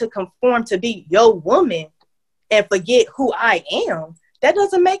me to conform to be your woman and forget who I am? That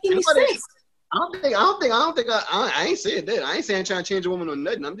doesn't make any sense. I ain't saying that. I ain't saying trying to change a woman or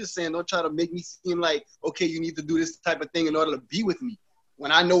nothing. I'm just saying don't try to make me seem like, okay, you need to do this type of thing in order to be with me.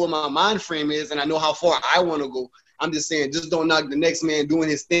 When I know what my mind frame is and I know how far I want to go, I'm just saying just don't knock the next man doing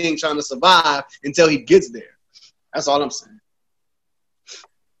his thing trying to survive until he gets there. That's all I'm saying.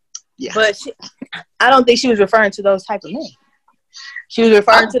 Yeah. But I don't think she was referring to those type of men. She was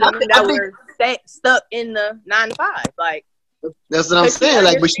referring to the men that were stuck in the 9-to-5. Like, that's what I'm saying.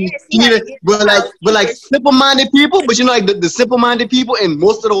 Like, but like simple-minded people. But like the simple-minded people in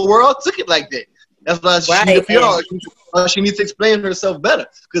most of the world took it like that. That's why she Right, needs a and- PR. She needs to explain herself better.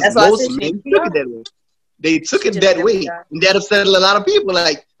 Because That's why I most said she men needs took PR. it that way. They took it just that never way, got- and that upset a lot of people.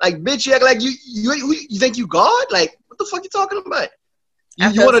 Like bitch, you act like you think you God? Like, what the fuck you talking about? I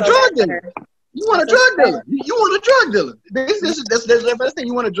You feel want a so drug bad for dealer? her. You want a I feel drug so dealer? You want a drug dealer? That's the best thing.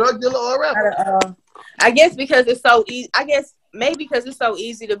 You want a drug dealer or a rapper? I guess because it's so easy. I guess maybe because it's so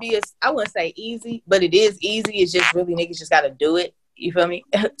easy to be I wouldn't say easy, but it is easy. It's just really niggas just got to do it. You feel me?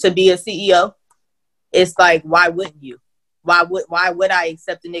 To be a CEO, it's like, why wouldn't you? Why would I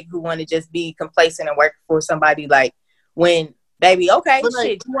accept a nigga who want to just be complacent and work for somebody like when, baby, okay, But, like,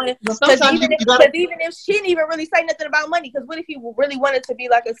 shit, you want to, but because sometimes even, you gotta- even if she didn't even really say nothing about money, because what if you really wanted to be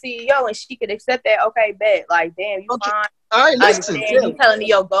like a CEO and she could accept that, okay, bet, like, damn, you Okay. fine. All right, I listen. understand you telling me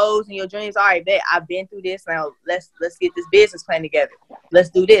your goals and your dreams. All right, bet I've been through this. Now let's get this business plan together. Let's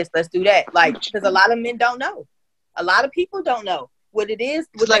do this. Let's do that. Like, because a lot of men don't know. A lot of people don't know what it is.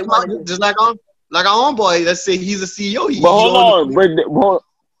 What they want to do. Just like our own boy. Let's say he's a CEO. But hold on,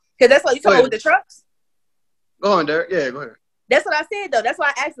 Because that's what you talking about with the trucks. Go on, Derek. Yeah, go ahead. That's what I said though. That's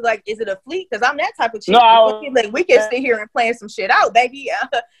why I asked you, like, is it a fleet? Because I'm that type of chick. No, we can sit here and plan some shit out, baby.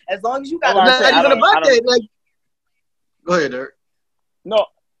 As long as you got. Hold on, Not even about I don't- that. Like, go ahead, Derek. No,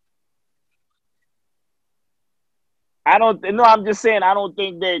 I don't. No, I'm just saying. I don't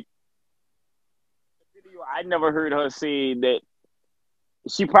think that. I never heard her say that.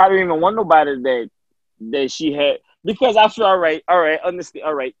 She probably didn't even want nobody that she had, because I feel all right, understand,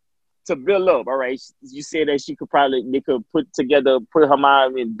 all right. To build up, all right. You said that they could put her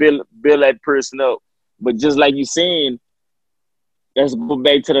mind and build that person up, but just like you saying, let's go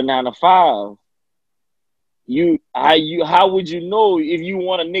back to the 9 to 5. How would you know if you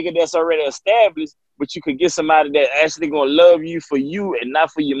want a nigga that's already established, but you could get somebody that actually gonna love you for you and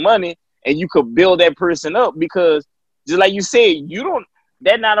not for your money, and you could build that person up? Because just like you said,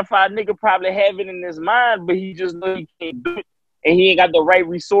 that 9 to 5 nigga probably have it in his mind, but he just know he can't do it, and he ain't got the right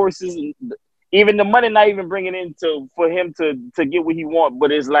resources, and even the money not even bringing in for him to get what he want.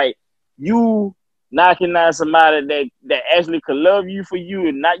 But it's like you knocking down somebody that actually could love you for you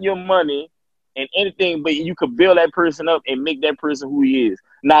and not your money and anything, but you could build that person up and make that person who he is.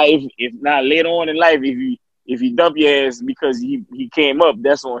 Now, if later on in life, if he dump your ass because he came up,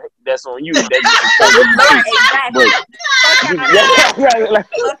 that's on you. That's Right, exactly. Fuck Fuck out here.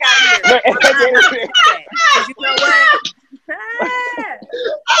 Because you know what?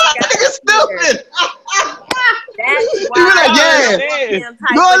 Nigga stupid. That's He why. be like, yeah.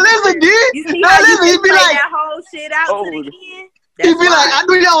 No, listen, dude. You see No, how listen. you He be play like, that whole shit out to the end? he That's be like, why.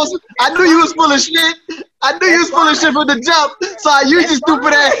 I knew you was full of shit. I knew you was full of shit from the jump. So I used your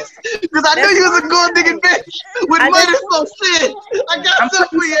stupid ass because I knew you was a gold digging bitch with money from shit. I got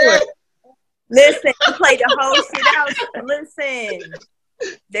something for you. Listen, you played the whole shit out. Listen,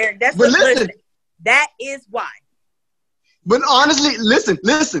 that's But what. listen. That is why. But honestly, listen.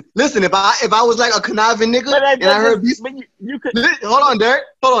 If I was like a conniving nigga and I heard you could. hold on, Derek.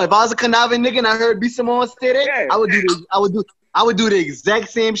 Hold on. If I was a conniving nigga and I heard B Simone say that, Yeah. I would do the exact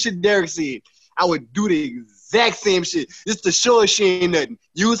same shit Derek said. I would do the exact same shit just to show her she ain't nothing.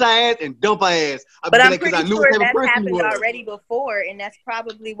 Use her ass and dump her ass. But I'm like, pretty I knew sure what type of that person happened you was. already before, and that's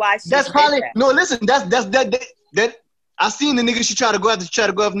probably why she. That's did probably that. no. Listen, that. I seen the nigga she try to go after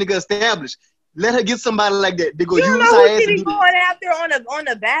nigga established. Let her get somebody like that. They go You don't use know her who ass she and be do going after on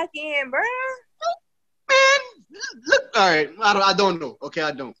the back end, bro. Man, look. All right, I don't know. Okay,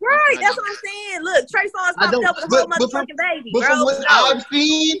 I don't. Right, I that's don't. what I'm saying. Look, Trey Songz I popped don't. up with a whole But motherfucking baby, But bro.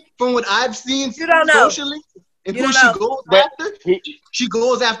 from what I've seen You don't know. socially, and You who don't she know. goes But after, she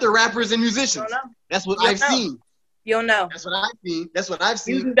goes after rappers and You musicians. don't know. That's what You I've don't know. seen. You don't know. That's what I've seen. That's what I've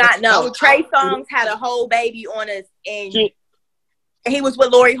seen. You do not know. Trey I- Songz had a whole baby on us, and She- he was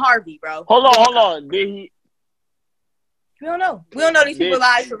with Lori Harvey, bro. Hold on. Did he? We don't know. We don't know these people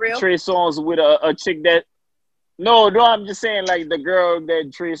lives for real. Trey Songz with a chick that. No, I'm just saying, like, the girl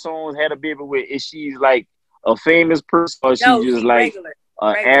that Trey Songz had a baby with, is she like a famous person, or she No, just she's like regular.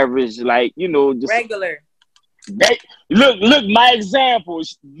 average, like, just Regular. that. Look, my example.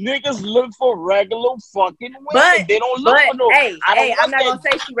 Niggas look for regular fucking women. But They don't look for no. hey, I'm not that gonna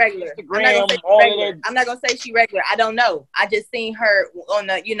say she regular. Instagram, all of that. I'm not gonna say she regular. I don't know. I just seen her on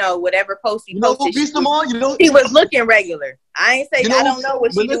the whatever post he You know who posted. beats them all? You know She was looking regular. I ain't saying You know I who- don't know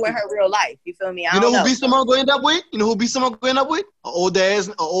what she but do in her real life. You feel me? I you don't know know. who beats them all going to end up with? You know who beats them all going to end up with? An old ass,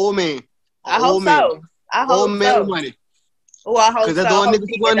 an old man. I hope so. I hope Old man so. with money. Oh, I hope so. Because that's I the hope one niggas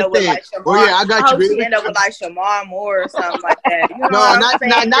she who end up with understand. like Oh, yeah, I Shamar. got I hope you, she baby. end up with like Shamar Moore or something like that. You know what I'm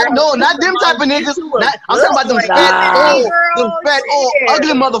saying, girl? Not them type of niggas. You a I'm talking about them good fat, boy. old, them fat, old, Shit.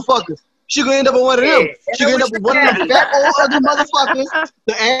 ugly motherfuckers. She gonna end up with one of them. Yeah, She gonna end up with one of them fat old ugly motherfuckers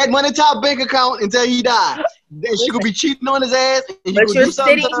to add money to our bank account until he die. Then she gonna be cheating on his ass and he But gonna you're do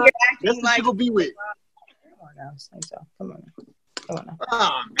something sitting to her. here That's acting what like she gonna be with. Come on now, say so. Come on.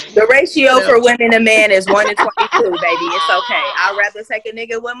 Oh, The ratio for women to men is 1 to 22, baby. It's okay. I'd rather take a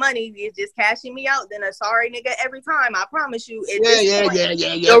nigga with money is just cashing me out than a sorry nigga every time. I promise you. At this point,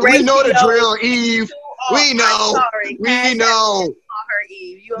 yeah. We know the drill, Eve. We know. Sorry. We know. Her,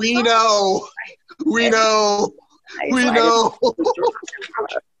 Eve. You We know. We know. We know.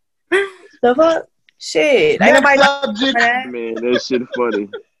 The fuck? Shit. Ain't nobody subject. Man, that shit funny.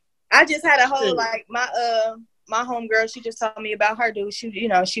 I just had a whole like my homegirl, she just told me about her dude.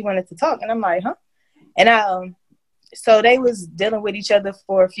 She wanted to talk, and I'm like, huh? And so they was dealing with each other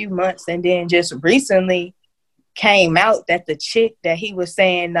for a few months, and then just recently came out that the chick that he was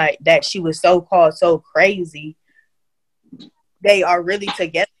saying like that she was so crazy, they are really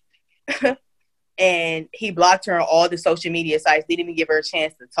together. And he blocked her on all the social media sites. Didn't even give her a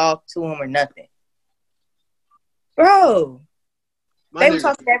chance to talk to him or nothing. Bro, they were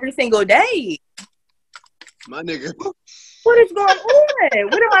talking every single day. My nigga. What is going on?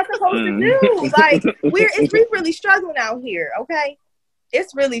 What am I supposed to do? Like, we're really struggling out here, okay?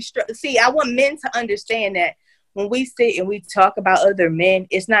 It's really See, I want men to understand that when we sit and we talk about other men,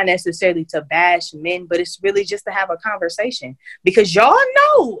 it's not necessarily to bash men, but it's really just to have a conversation. Because y'all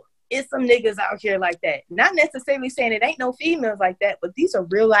know it's some niggas out here like that. Not necessarily saying it ain't no females like that, but these are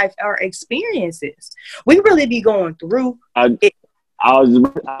real life our experiences. We really be going through it. I was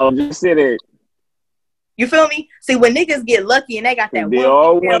just saying it. You feel me? See, when niggas get lucky and they got that one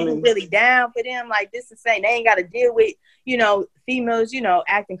female who really down for them, like this is saying they ain't got to deal with, females,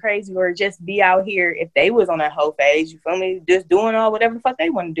 acting crazy or just be out here if they was on that whole phase, you feel me? Just doing all whatever the fuck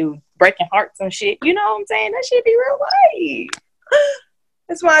they want to do, breaking hearts and shit. You know what I'm saying? That shit be real life.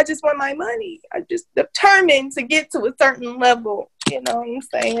 That's why I just want my money. I just determined to get to a certain level, you know what I'm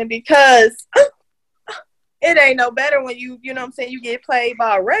saying? Because it ain't no better when you know what I'm saying, you get played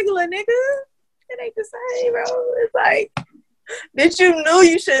by a regular nigga. It ain't the same, bro. It's like that you knew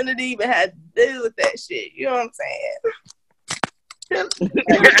you shouldn't have even had to deal with that shit. You know what I'm saying?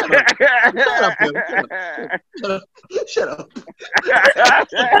 Shut up.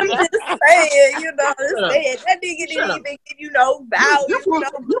 I'm just saying, that nigga didn't even give you no value. You're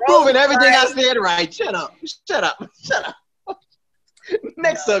proving everything I said right. Shut up.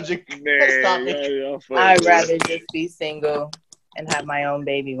 Next subject. Next topic. I'd rather just be single and have my own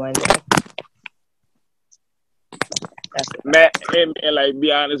baby one day. Man, like,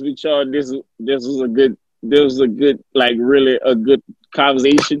 be honest with y'all, this was a good, like, really a good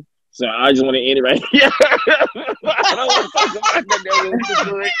conversation. So I just want to end it right here. I don't want to talk about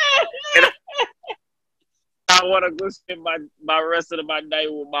that. I want to go spend my rest of my night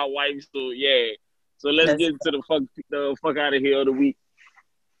with my wife. So yeah. So let's get to the fuck out of here of the week.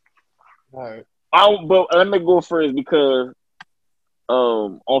 All right. But let me go first because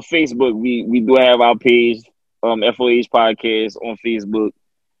on Facebook we do have our page. FOH podcast on Facebook.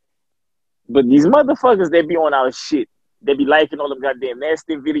 But these motherfuckers, they be on our shit. They be liking all them goddamn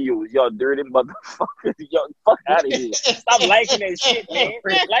nasty videos. Y'all dirty motherfuckers. Y'all fuck out of here. Stop liking that shit, man.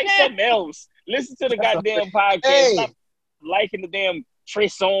 Like something else. Listen to the goddamn podcast. Hey. Stop liking the damn Trey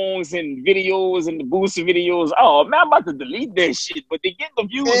songs and videos and the Boosie videos. Oh, man, I'm about to delete that shit. But they get the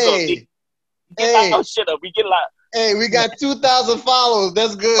views up. They get our shit up. We get a lot. Hey, we got 2,000 followers.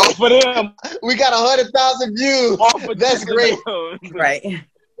 That's good. Oh, for them. We got 100,000 views. Oh, that's great. Right.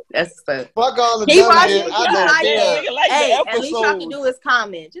 That's so. Fuck all the dumb shit. Hey, at least y'all can do is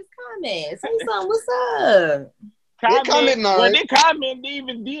comment. Just comment. Say something. What's up? They commenting all right. When they comment, they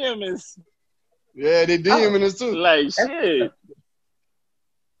even DM us. Yeah, they DMing us too. Like, shit.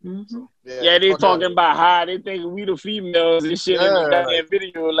 Mm-hmm. Yeah, they talking about how they think we the females and shit in the goddamn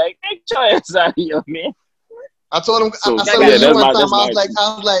video. Like, take your ass out of here, man. I told him. I said you one time. I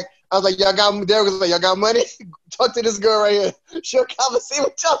was like, y'all got. Derek was like, y'all got money? Talk to this girl right here. She'll come and see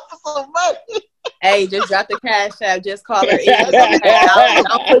what y'all for some money. Hey, just drop the cash app. Just call her.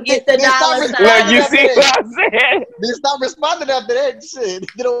 Don't forget the dollar sign. Look, you see what I'm saying? They stop responding after that shit.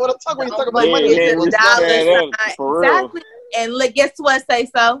 You don't want to talk when you talk about money. Exactly. And look, guess what? Say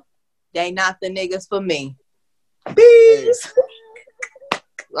so. They not the niggas for me. Peace.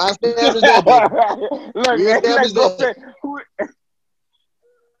 I established that. Look, we established that.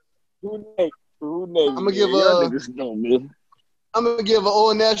 Who next? I'm gonna give an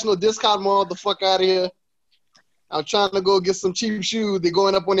Old National discount mall the fuck out of here. I'm trying to go get some cheap shoes. They're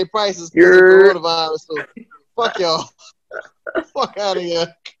going up on their prices because of coronavirus. So fuck y'all. Fuck out of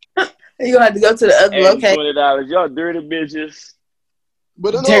here. You gonna have to go to the other location. $20. Y'all dirty bitches.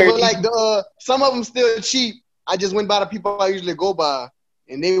 But no, but like some of them still cheap. I just went by the people I usually go by,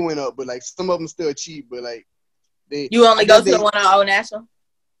 and they went up. But like some of them still cheap. But like you only go to the one on Old National.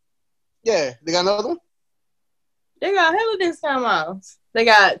 Yeah, they got another one. They got hella discount models. They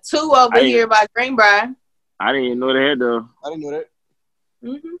got 2 over here by Greenbrier. I didn't even know they had though. I didn't know that.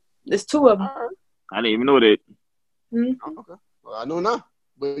 Mm-hmm. There's 2 of them. I didn't even know that. Mm-hmm. Okay. Well, I know now.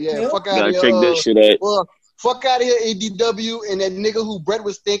 But yeah, fuck out Gotta of here. check that shit out. Well, fuck out of here, ADW, and that nigga who Brett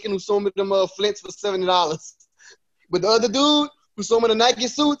was thinking who sold me them flints for $70. But the other dude who sold me the Nike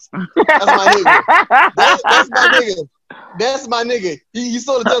suits, that's my nigga. That's my nigga. That's my nigga. He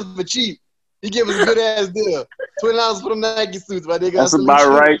sold it to us for cheap. He gave us a good ass deal. $20 for them Nike suits, my nigga. That's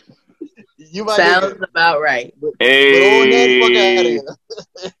about right. You my Sounds nigga. About right. Hey. But fuck out of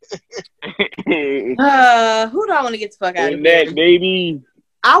here. Who do I want to get the fuck out of here? That baby.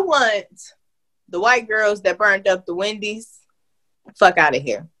 I want the white girls that burned up the Wendy's. Fuck out of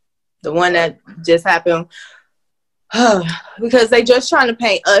here. The one that just happened. Because they just trying to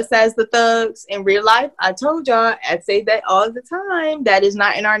paint us as the thugs in real life. I told y'all, I say that all the time. That is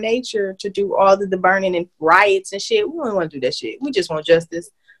not in our nature to do all of the burning and riots and shit. We don't want to do that shit. We just want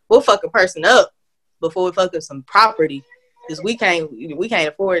justice. We'll fuck a person up before we fuck up some property. Because we can't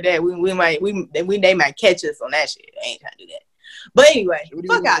afford that. They might catch us on that shit. They ain't trying to do that. But anyway,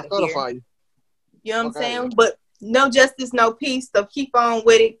 fuck out of here. You know what I'm saying? But no justice, no peace. So keep on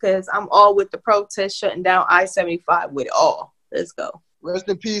with it, because I'm all with the protest shutting down I-75 with it all. Let's go. Rest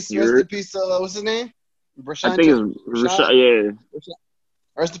in peace. Rest in peace. What's his name? Rashad. I think it's Rashad. Yeah.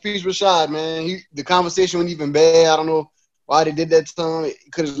 Rest in peace, Rashad. Man, the conversation wasn't even bad. I don't know why they did that to him.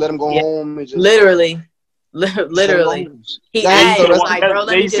 Could have just let him go home. And just, literally. He asked, like, bro,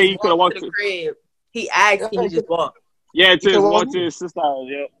 let me just walk to the crib. He asked, can you just walk? Yeah, walk to his sister.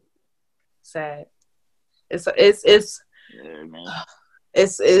 Yeah. Sad. It's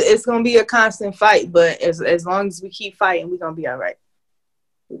gonna be a constant fight, but as long as we keep fighting, we're gonna be all right.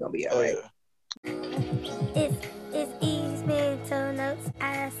 We're gonna be all right. It's Eve's mental notes.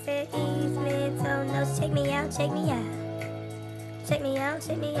 I said Eve's mental notes. Check me out, check me out. Check me out,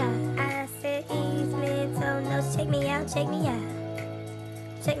 check me out. I said Eve's mental notes. Check me out, check me out.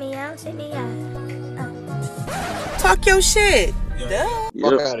 Check me out, check me out. Talk your shit. Yep.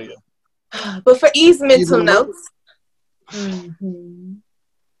 Fuck out of here. But for Eve's mental notes,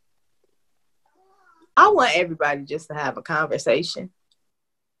 I want everybody just to have a conversation.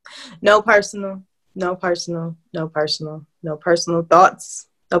 No personal thoughts,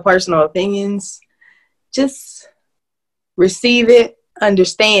 no personal opinions. Just receive it,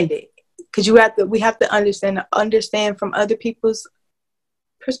 understand it. Because we have to understand from other people's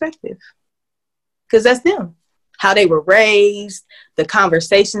perspective. Because that's them. How they were raised, the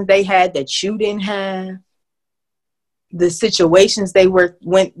conversations they had that you didn't have, the situations they went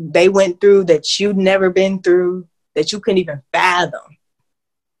through that you'd never been through, that you couldn't even fathom.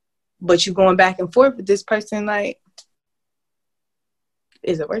 But you going back and forth with this person, like,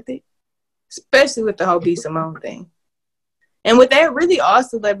 is it worth it? Especially with the whole B. Simone thing. And with that, really all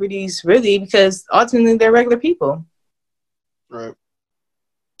celebrities, really, because ultimately they're regular people. Right.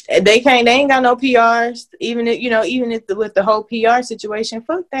 They ain't got no PRs. Even if with the whole PR situation,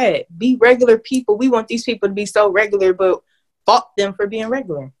 fuck that. Be regular people. We want these people to be so regular, but fault them for being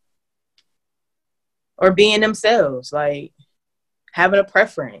regular. Or being themselves, like having a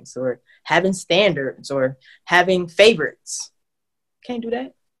preference or having standards or having favorites. Can't do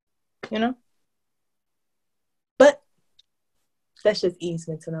that, you know? But that's just Eve's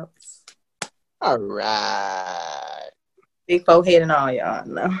mental notes. All right. Big forehead and all, y'all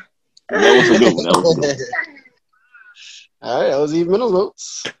know. That was a good one. All right, that was Eve's mental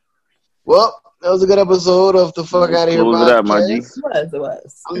notes. Well, that was a good episode of the Fuck Out of Here podcast. Up, my G. It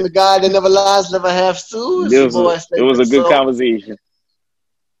was. I'm the guy that never lies, never has to. It was a good conversation.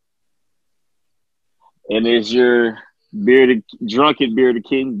 And it's your drunken bearded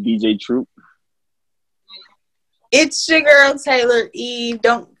king, DJ Troop. It's your girl, Taylor Eve.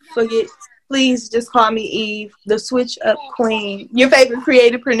 Don't forget, please just call me Eve, the switch up queen, your favorite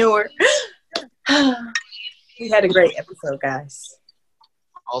creativepreneur. We had a great episode, guys.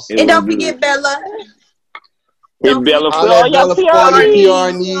 And don't forget Bella. Hit Bella for all your PR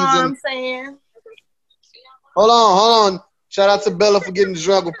needs. You know what I'm saying? Hold on. Shout out to Bella for getting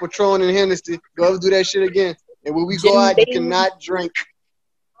drunk with Patron and Hennessy. Go ever do that shit again. And when we go out, you cannot drink.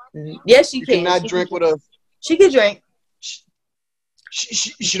 Yes, she can. You cannot drink with us. She can drink.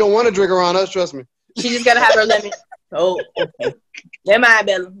 She don't want to drink around us, trust me. She just got to have her lemon. Oh, okay. Never mind,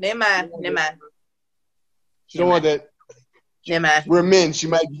 Bella. Never mind. She don't want that. Never mind. We're men. She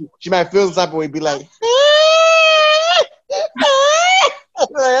might feel some type of way, be like,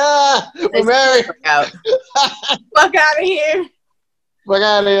 We're married. Fuck out. Fuck out of here. Fuck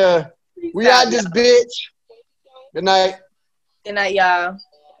out of here. We out this bitch. Good night. Good night, y'all.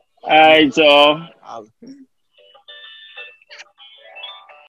 All right, y'all.